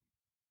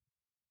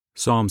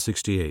Psalm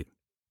 68.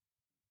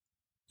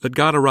 Let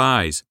God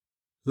arise.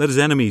 Let his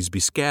enemies be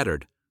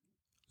scattered.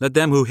 Let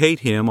them who hate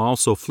him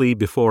also flee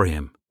before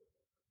him.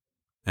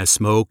 As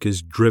smoke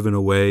is driven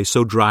away,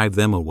 so drive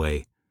them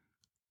away.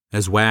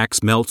 As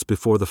wax melts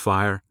before the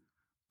fire,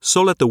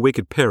 so let the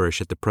wicked perish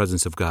at the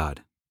presence of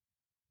God.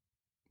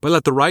 But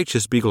let the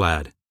righteous be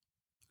glad.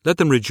 Let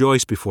them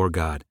rejoice before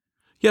God.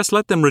 Yes,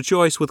 let them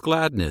rejoice with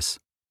gladness.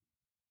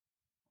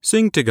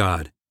 Sing to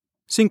God.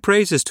 Sing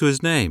praises to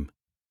his name.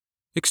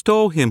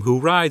 Extol him who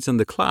rides on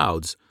the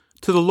clouds,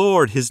 to the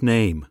Lord his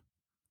name.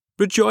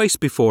 Rejoice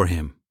before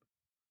him.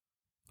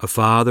 A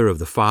father of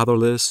the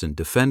fatherless and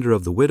defender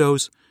of the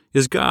widows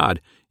is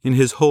God in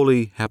his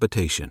holy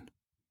habitation.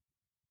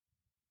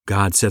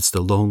 God sets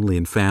the lonely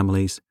in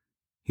families.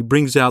 He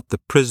brings out the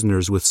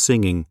prisoners with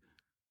singing,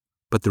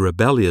 but the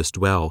rebellious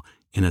dwell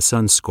in a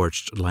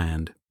sun-scorched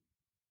land.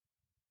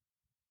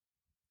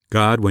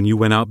 God, when you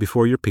went out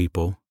before your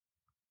people,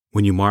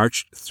 when you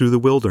marched through the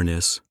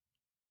wilderness,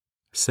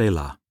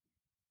 Selah.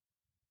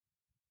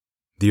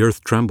 The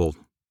earth trembled.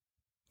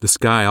 The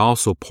sky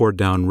also poured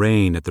down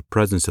rain at the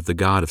presence of the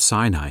God of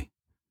Sinai,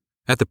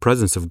 at the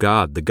presence of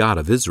God, the God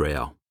of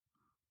Israel.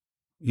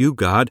 You,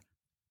 God,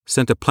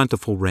 sent a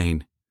plentiful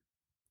rain.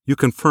 You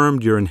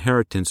confirmed your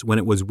inheritance when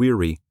it was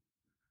weary.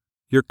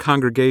 Your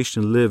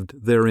congregation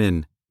lived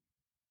therein.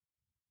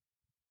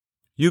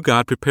 You,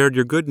 God, prepared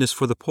your goodness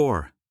for the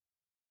poor.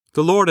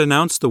 The Lord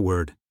announced the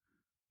word.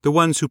 The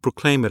ones who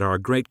proclaim it are a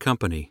great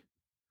company.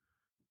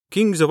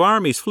 Kings of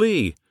armies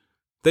flee.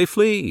 They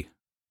flee.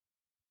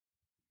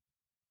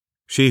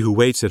 She who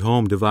waits at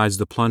home divides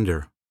the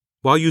plunder,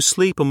 while you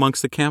sleep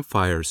amongst the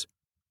campfires.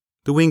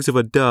 The wings of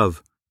a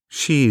dove,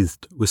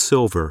 sheathed with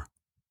silver,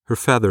 her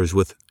feathers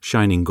with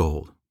shining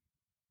gold.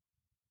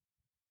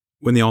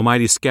 When the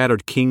Almighty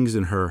scattered kings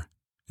in her,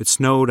 it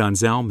snowed on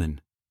Zalman.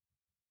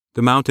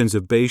 The mountains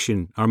of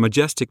Bashan are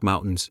majestic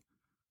mountains.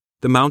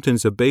 The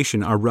mountains of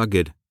Bashan are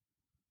rugged.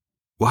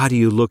 Why do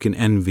you look in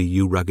envy,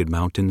 you rugged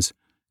mountains,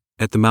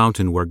 at the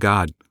mountain where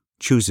God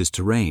chooses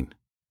to reign?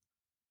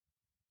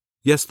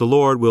 Yes, the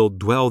Lord will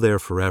dwell there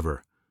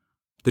forever.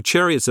 The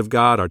chariots of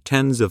God are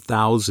tens of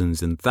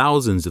thousands and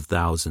thousands of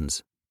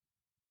thousands.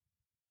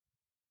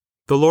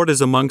 The Lord is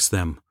amongst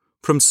them,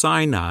 from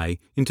Sinai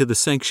into the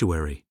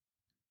sanctuary.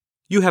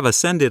 You have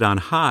ascended on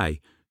high.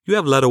 You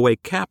have led away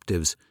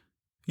captives.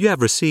 You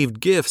have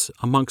received gifts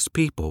amongst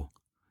people.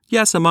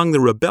 Yes, among the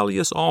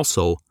rebellious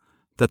also,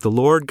 that the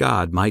Lord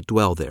God might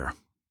dwell there.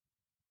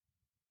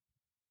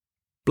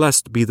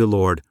 Blessed be the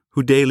Lord,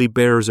 who daily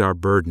bears our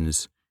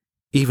burdens,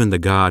 even the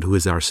God who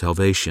is our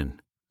salvation.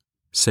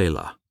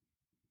 Selah.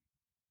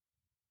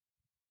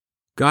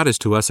 God is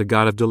to us a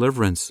God of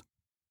deliverance.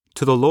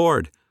 To the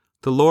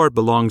Lord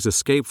belongs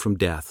escape from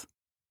death.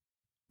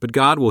 But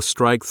God will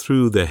strike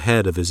through the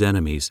head of his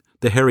enemies,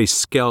 the hairy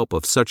scalp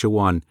of such a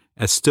one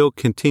as still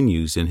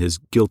continues in his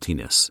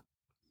guiltiness.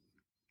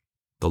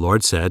 The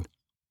Lord said,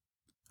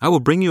 I will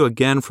bring you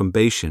again from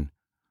Bashan.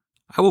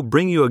 I will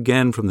bring you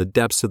again from the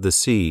depths of the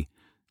sea,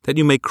 that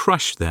you may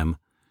crush them,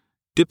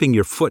 dipping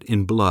your foot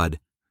in blood,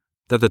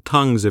 that the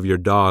tongues of your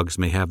dogs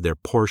may have their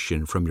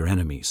portion from your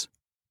enemies.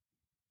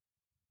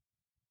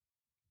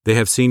 They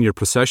have seen your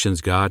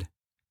processions, God,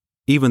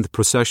 even the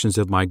processions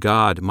of my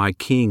God, my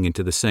King,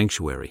 into the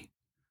sanctuary.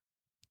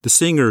 The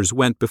singers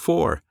went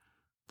before,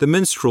 the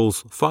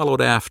minstrels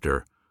followed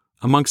after,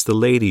 amongst the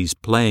ladies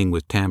playing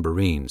with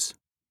tambourines.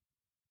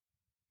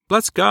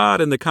 Bless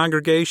God in the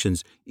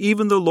congregations,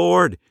 even the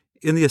Lord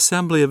in the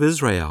assembly of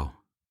Israel.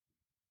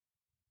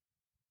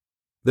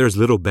 There is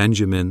little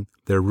Benjamin,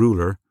 their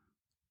ruler,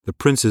 the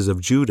princes of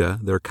Judah,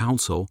 their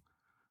council,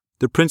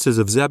 the princes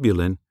of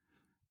Zebulun,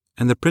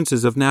 and the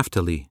princes of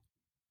Naphtali.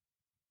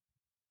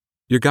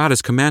 Your God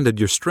has commanded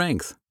your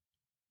strength.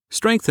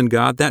 Strengthen,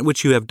 God, that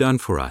which you have done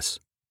for us.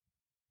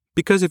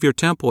 Because of your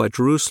temple at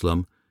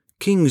Jerusalem,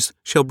 kings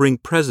shall bring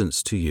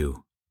presents to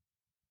you.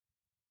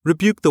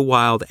 Rebuke the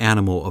wild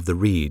animal of the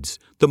reeds,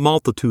 the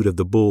multitude of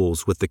the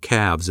bulls with the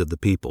calves of the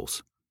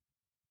peoples.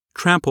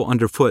 Trample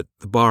underfoot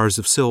the bars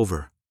of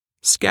silver.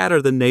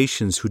 Scatter the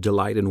nations who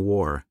delight in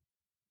war.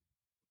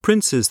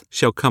 Princes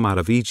shall come out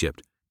of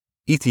Egypt.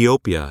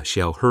 Ethiopia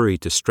shall hurry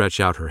to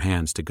stretch out her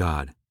hands to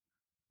God.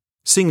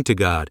 Sing to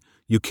God,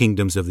 you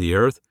kingdoms of the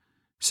earth.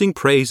 Sing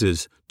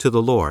praises to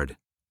the Lord.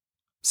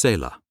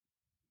 Selah.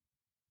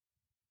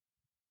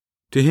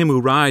 To him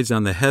who rides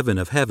on the heaven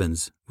of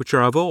heavens, which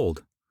are of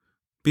old.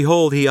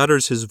 Behold, he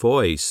utters his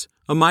voice,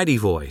 a mighty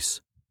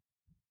voice.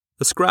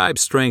 Ascribe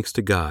strength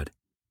to God.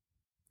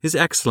 His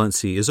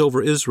excellency is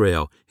over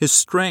Israel. His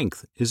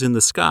strength is in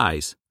the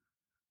skies.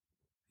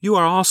 You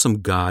are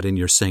awesome, God, in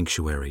your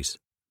sanctuaries.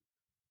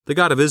 The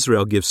God of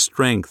Israel gives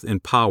strength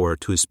and power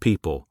to his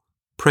people.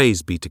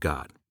 Praise be to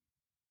God.